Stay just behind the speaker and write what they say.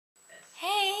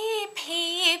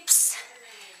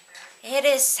It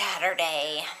is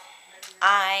Saturday.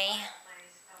 I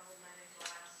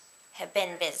have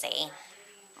been busy.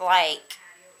 Like,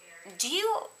 do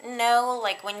you know,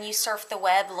 like, when you surf the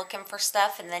web looking for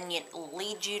stuff and then it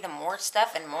leads you to more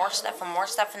stuff and more stuff and more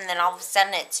stuff, and then all of a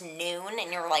sudden it's noon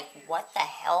and you're like, what the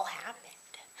hell happened?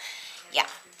 Yeah,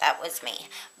 that was me.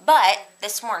 But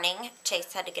this morning,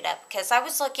 Chase had to get up because I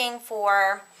was looking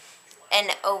for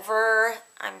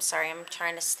I'm sorry, I'm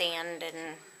trying to stand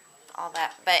and all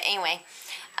that. But anyway,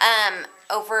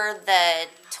 over the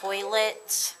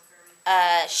toilet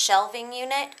shelving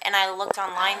unit, and I looked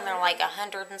online, they're like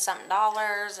 $100 and something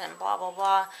and blah, blah,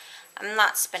 blah. I'm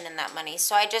not spending that money.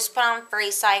 So I just put on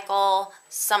free cycle.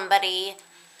 Somebody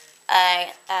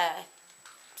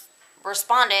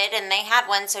responded, and they had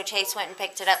one, so Chase went and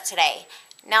picked it up today.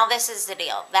 Now this is the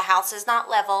deal. The house is not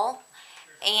level,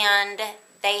 and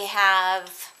they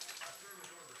have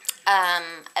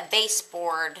a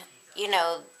baseboard,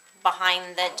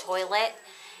 behind the toilet.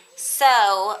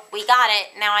 So we got it.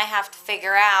 Now I have to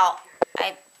figure out.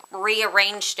 I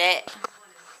rearranged it.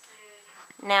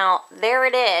 Now there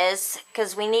it is,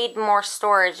 because we need more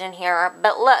storage in here.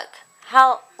 But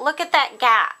look at that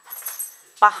gap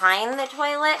behind the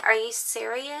toilet. Are you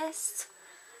serious?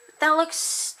 That looks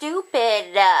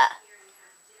stupid.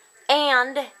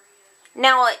 And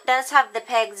now it does have the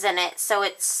pegs in it, so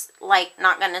it's like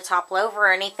not going to topple over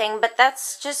or anything, but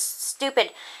that's just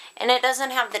stupid. And it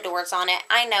doesn't have the doors on it.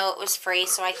 I know it was free,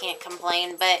 so I can't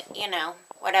complain, but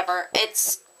whatever.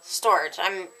 It's storage.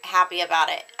 I'm happy about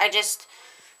it. I just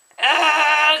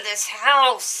this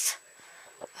house.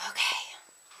 Okay.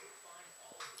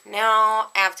 Now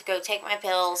I have to go take my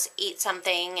pills, eat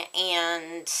something,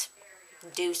 and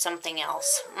do something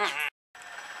else.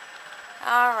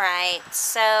 Alright,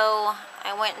 so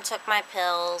I went and took my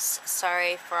pills.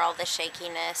 Sorry for all the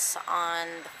shakiness on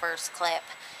the first clip.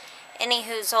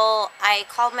 Anyhoozle, I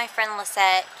called my friend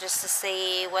Lisette just to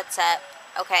see what's up.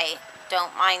 Okay,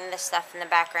 don't mind the stuff in the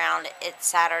background. It's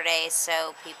Saturday,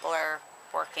 so people are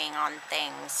working on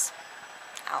things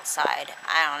outside.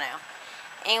 I don't know.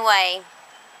 Anyway,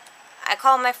 I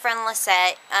called my friend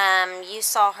Lisette. You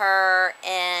saw her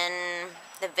in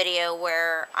the video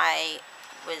where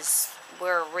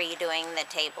we're redoing the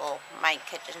table, my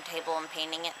kitchen table, and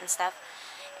painting it and stuff.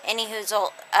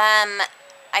 Anyhoozle,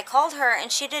 I called her,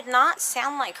 and she did not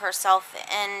sound like herself,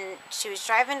 and she was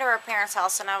driving to her parents'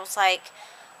 house, and I was like,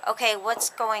 okay, what's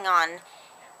going on?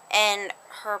 And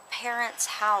her parents'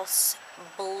 house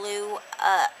blew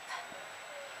up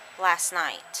last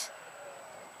night.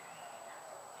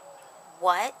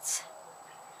 What?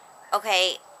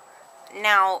 Okay,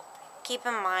 now, keep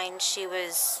in mind, she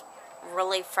was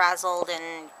really frazzled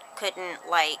and couldn't,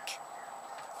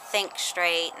 think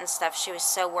straight and stuff. She was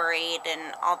so worried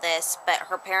and all this, but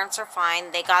her parents are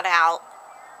fine. They got out.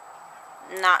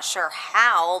 Not sure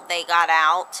how they got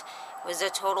out. It was a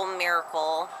total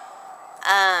miracle.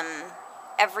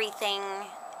 Everything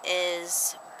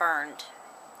is burned.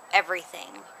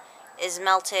 Everything is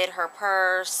melted. Her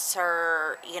purse,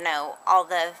 her, all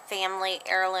the family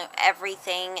heirloom,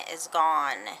 everything is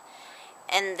gone.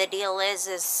 And the deal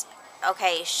is,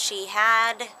 okay,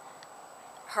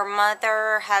 her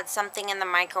mother had something in the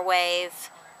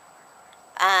microwave.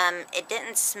 It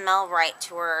didn't smell right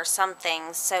to her or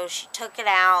something, so she took it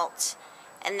out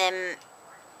and then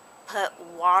put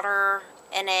water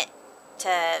in it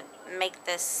to make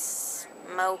this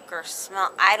smoke or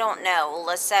smell. I don't know.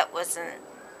 Lisette wasn't,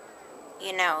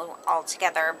 all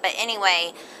together. But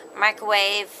anyway,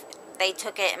 microwave, they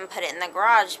took it and put it in the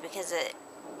garage because it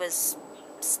was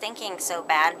stinking so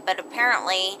bad. But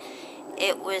apparently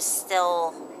it was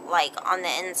still, on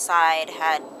the inside,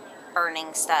 had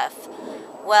burning stuff.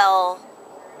 Well,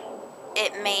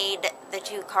 it made the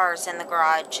 2 cars in the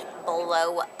garage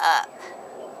blow up.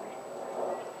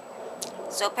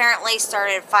 So apparently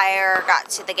started a fire, got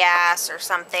to the gas or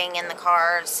something in the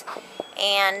cars,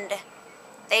 and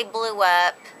they blew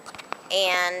up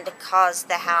and caused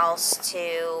the house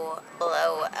to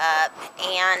blow up.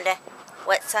 And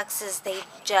what sucks is they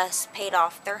just paid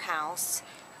off their house.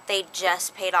 They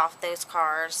just paid off those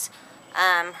cars.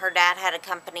 Her dad had a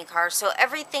company car, so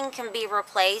everything can be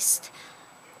replaced,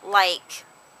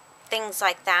 things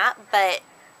like that. But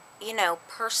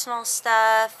personal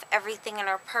stuff, everything in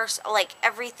her purse,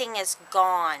 everything is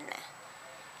gone.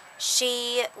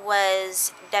 She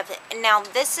was devastated. Now,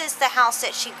 this is the house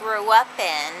that she grew up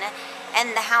in,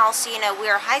 and the house, we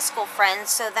were high school friends,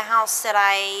 so the house that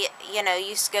I,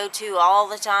 used to go to all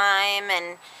the time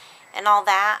and all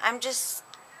that. I'm just,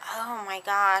 oh my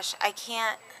gosh, I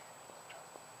can't.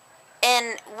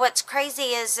 And what's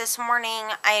crazy is this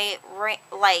morning,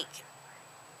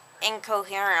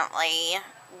 incoherently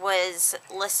was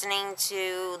listening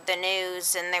to the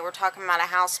news, and they were talking about a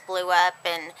house blew up,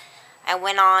 and I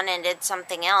went on and did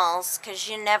something else, because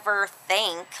you never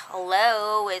think,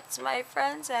 hello, it's my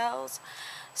friend's house.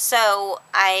 So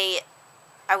I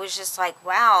was just like,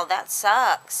 wow, that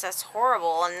sucks, that's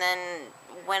horrible, and then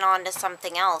went on to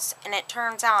something else, and it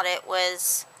turns out it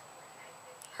was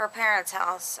her parents'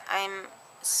 house. I'm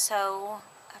so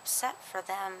upset for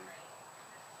them.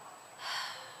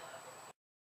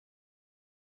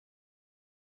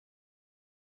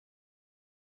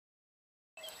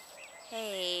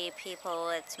 Hey people,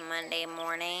 it's Monday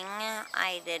morning.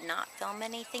 I did not film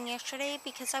anything yesterday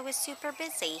because I was super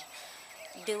busy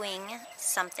doing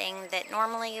something that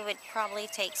normally would probably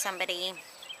take somebody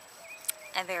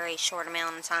a very short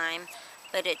amount of time,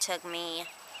 but it took me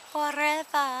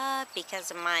forever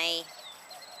because of my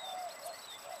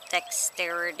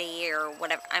dexterity or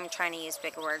whatever. I'm trying to use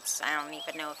big words. I don't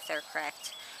even know if they're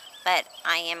correct, but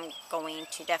I am going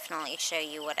to definitely show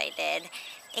you what I did.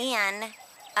 And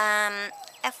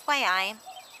FYI,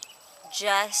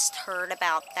 just heard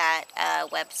about that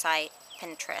website,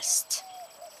 Pinterest.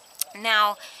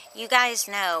 Now, you guys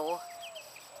know,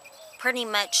 pretty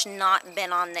much not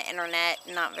been on the internet,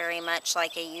 not very much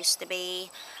like I used to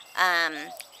be,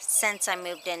 since I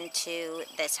moved into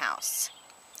this house.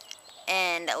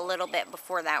 And a little bit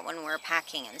before that when we were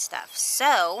packing and stuff.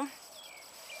 So,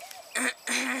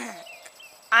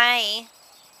 I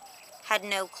had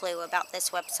no clue about this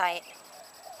website.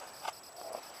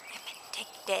 I'm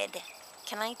addicted.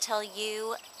 Can I tell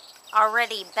you,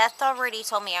 Beth already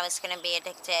told me I was going to be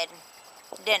addicted.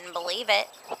 Didn't believe it.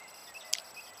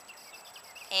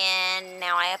 And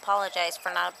now I apologize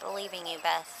for not believing you,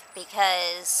 Beth,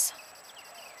 because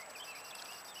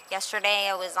yesterday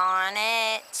I was on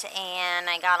it, and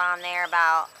I got on there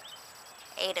about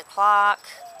 8 o'clock.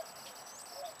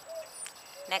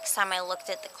 Next time I looked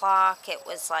at the clock, it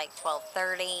was like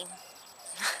 12:30.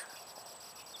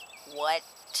 What?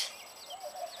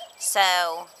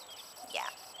 So, yeah.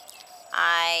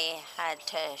 I had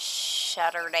to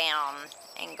shut her down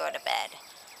and go to bed.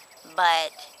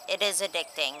 But it is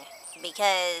addicting,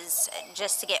 because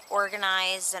just to get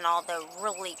organized and all the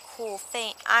really cool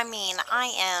things, I mean, I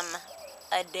am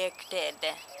addicted,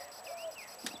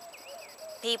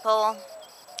 people.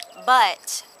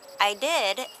 But I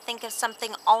did think of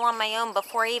something all on my own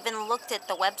before I even looked at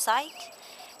the website,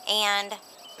 and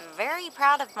I'm very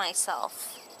proud of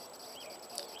myself.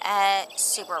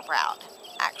 Super proud,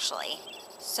 actually.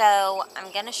 So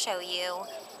I'm gonna show you.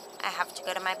 I have to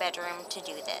go to my bedroom to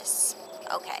do this.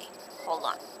 Okay, hold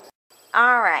on.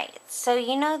 Alright, so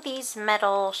you know these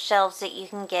metal shelves that you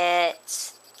can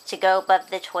get to go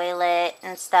above the toilet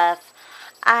and stuff?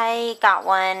 I got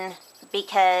one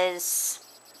because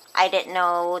I didn't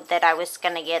know that I was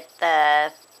going to get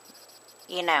the,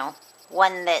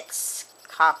 one that's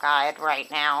cockeyed right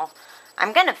now.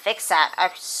 I'm going to fix that,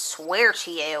 I swear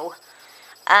to you.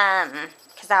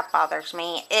 Because that bothers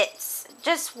me. It's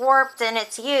just warped and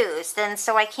it's used, and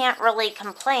so I can't really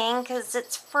complain because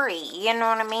it's free, you know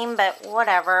what I mean? But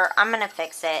whatever, I'm going to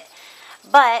fix it.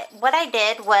 But what I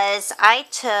did was I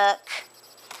took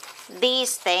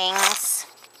these things,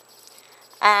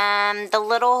 the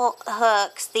little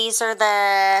hooks. These are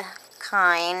the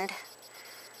kind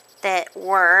that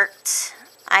worked.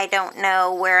 I don't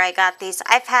know where I got these.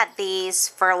 I've had these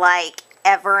for like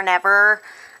ever and ever.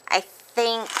 I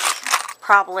think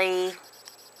probably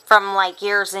from like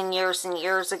years and years and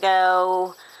years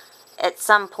ago. At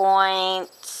some point,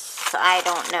 I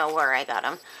don't know where I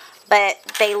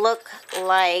they look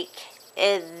like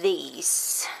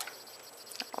these.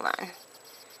 Hold on.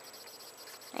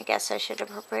 I guess I should have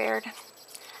prepared.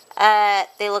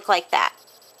 They look like that.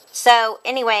 So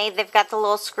anyway, they've got the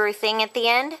little screw thing at the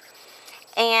end.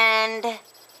 And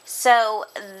so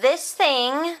this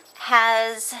thing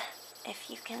has, if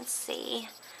you can see,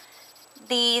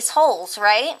 these holes,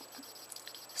 right?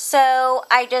 So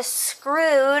I just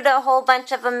screwed a whole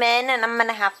bunch of them in, and I'm going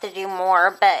to have to do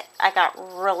more, but I got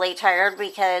really tired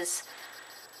because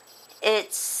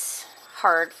it's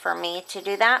hard for me to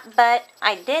do that, but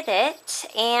I did it,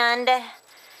 and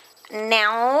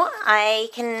now I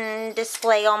can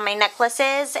display all my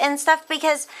necklaces and stuff,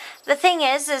 because the thing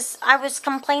is I was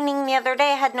complaining the other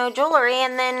day I had no jewelry,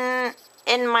 and then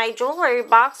in my jewelry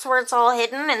box where it's all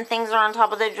hidden and things are on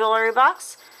top of the jewelry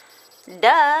box,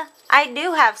 duh, I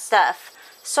do have stuff.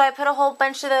 So I put a whole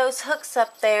bunch of those hooks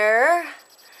up there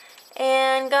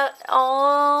and got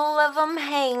all of them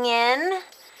hanging.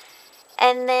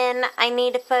 And then I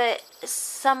need to put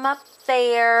some up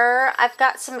there. I've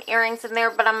got some earrings in there,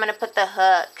 but I'm going to put the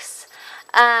hooks.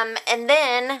 And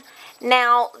then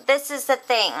Now, this is the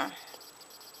thing.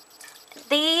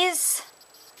 These,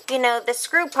 you know, the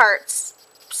screw parts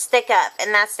stick up,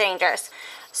 and that's dangerous.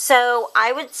 So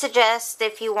I would suggest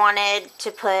if you wanted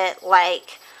to put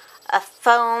like a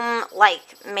foam,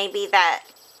 like maybe that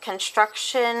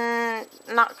construction,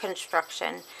 not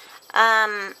construction,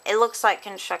 it looks like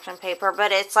construction paper,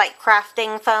 but it's like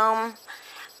crafting foam,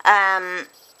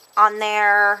 on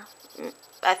there,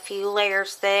 a few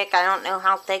layers thick. I don't know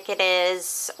how thick it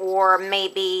is, or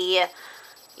maybe,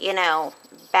 you know,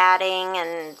 batting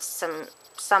and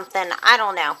something, I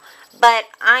don't know. But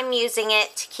I'm using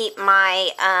it to keep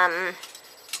my,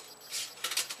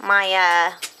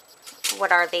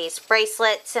 what are these,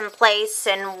 bracelets in place,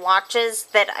 and watches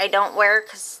that I don't wear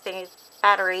because the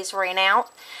batteries ran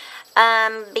out.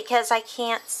 Because I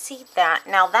can't see that.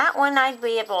 Now that one I'd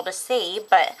be able to see,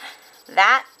 but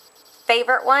that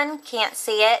favorite one, can't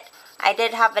see it. I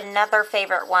did have another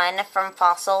favorite one from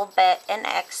Fossil, but an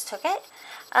ex took it.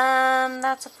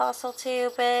 That's a Fossil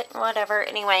too, but whatever.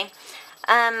 Anyway,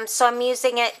 so I'm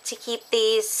using it to keep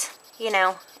these, you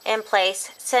know, in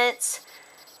place since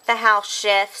the house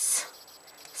shifts.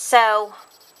 So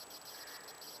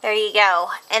there you go.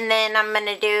 And then I'm going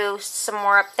to do some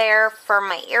more up there for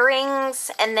my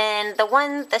earrings. And then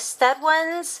the stud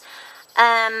ones,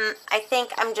 I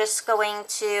think I'm just going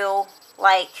to,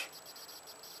 like,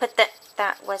 put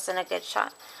that wasn't a good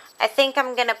shot. I think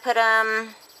I'm going to put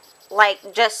them,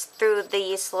 like, just through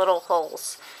these little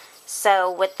holes.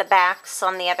 So, with the backs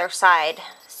on the other side.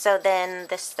 So then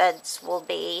the studs will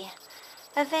be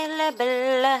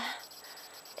available.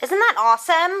 Isn't that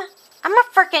awesome? I'm a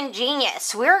freaking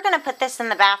genius. We were going to put this in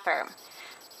the bathroom.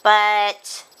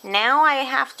 But now I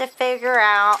have to figure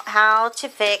out how to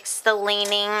fix the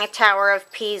Leaning Tower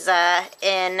of Pisa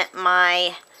in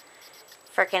my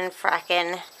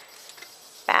frickin'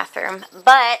 bathroom.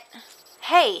 But,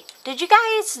 hey, did you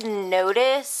guys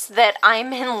notice that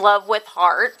I'm in love with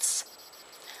hearts?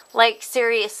 Like,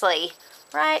 seriously.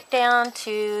 Right down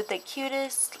to the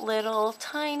cutest little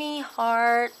tiny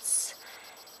hearts.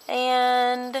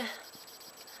 And,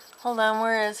 hold on,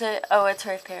 where is it? Oh, it's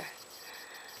right there.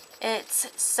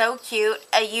 It's so cute.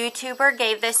 A YouTuber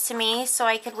gave this to me so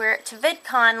I could wear it to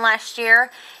VidCon last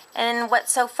year. And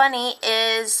what's so funny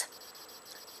is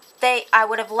I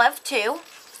would have loved to,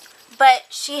 but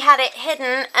she had it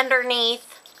hidden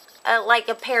underneath like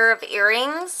a pair of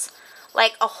earrings,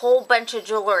 like a whole bunch of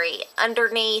jewelry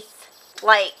underneath,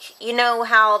 like, you know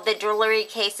how the jewelry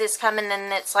cases come and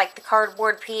then it's like the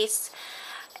cardboard piece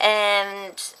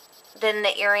and then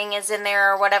the earring is in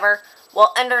there or whatever.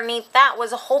 Well, underneath that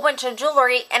was a whole bunch of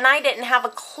jewelry, and I didn't have a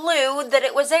clue that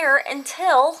it was there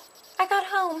until I got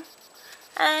home.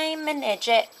 I'm a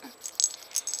midget.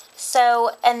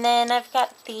 So, and then I've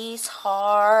got these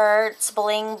hearts,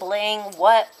 bling bling,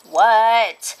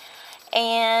 what,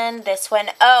 and this one,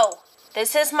 oh,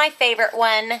 this is my favorite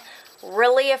one,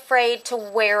 really afraid to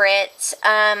wear it.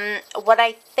 What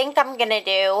I think I'm gonna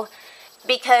do,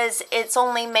 because it's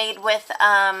only made with,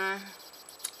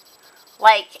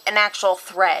 like an actual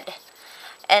thread,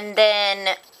 and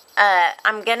then,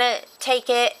 I'm gonna take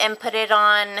it and put it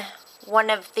on one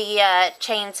of the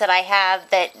chains that I have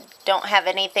that don't have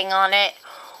anything on it,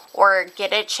 or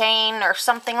get a chain or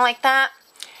something like that,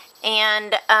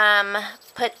 and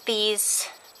put these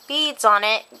beads on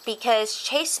it, because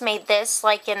Chase made this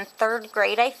like in 3rd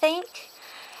grade, I think.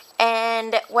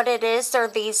 And what it is, they're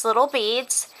these little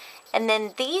beads, and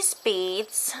then these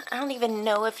beads, I don't even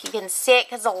know if you can see it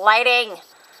because of lighting.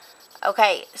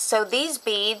 Okay, so these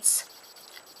beads,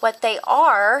 what they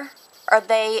are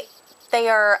they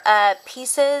are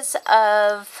pieces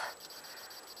of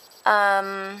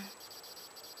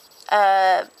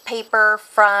paper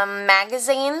from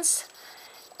magazines,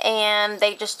 and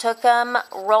they just took them,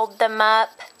 rolled them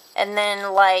up, and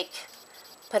then like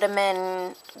put them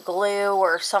in glue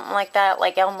or something like that,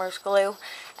 like Elmer's glue,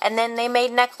 and then they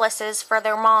made necklaces for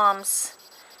their moms.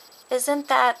 Isn't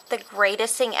that the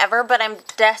greatest thing ever? But I'm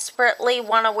desperately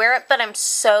want to wear it, but I'm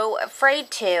so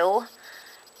afraid to,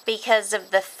 because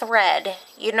of the thread.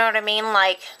 You know what I mean?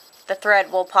 Like, the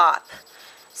thread will pop.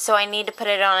 So I need to put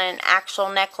it on an actual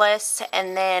necklace,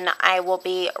 and then I will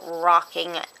be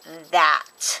rocking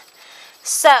that.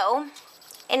 So,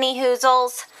 any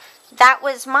hoozles, that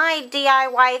was my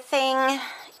DIY thing,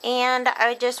 and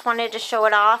I just wanted to show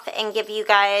it off and give you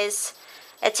guys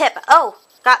a tip. Oh,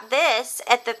 got this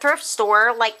at the thrift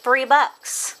store, like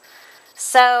 $3.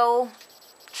 So,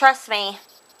 trust me,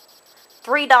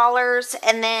 $3,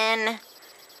 and then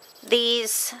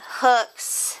these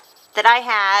hooks that I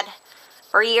had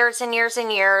for years and years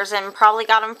and years, and probably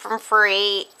got them for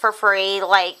free,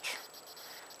 like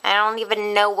I don't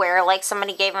even know where. Like,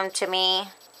 somebody gave them to me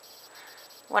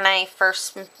when I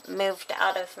first moved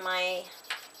out of my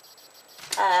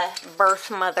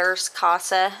birth mother's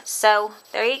casa. So,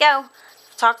 there you go.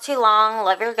 Talk too long.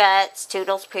 Love your guts.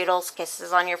 Toodles, poodles,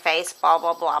 kisses on your face. Blah,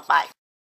 blah, blah. Bye.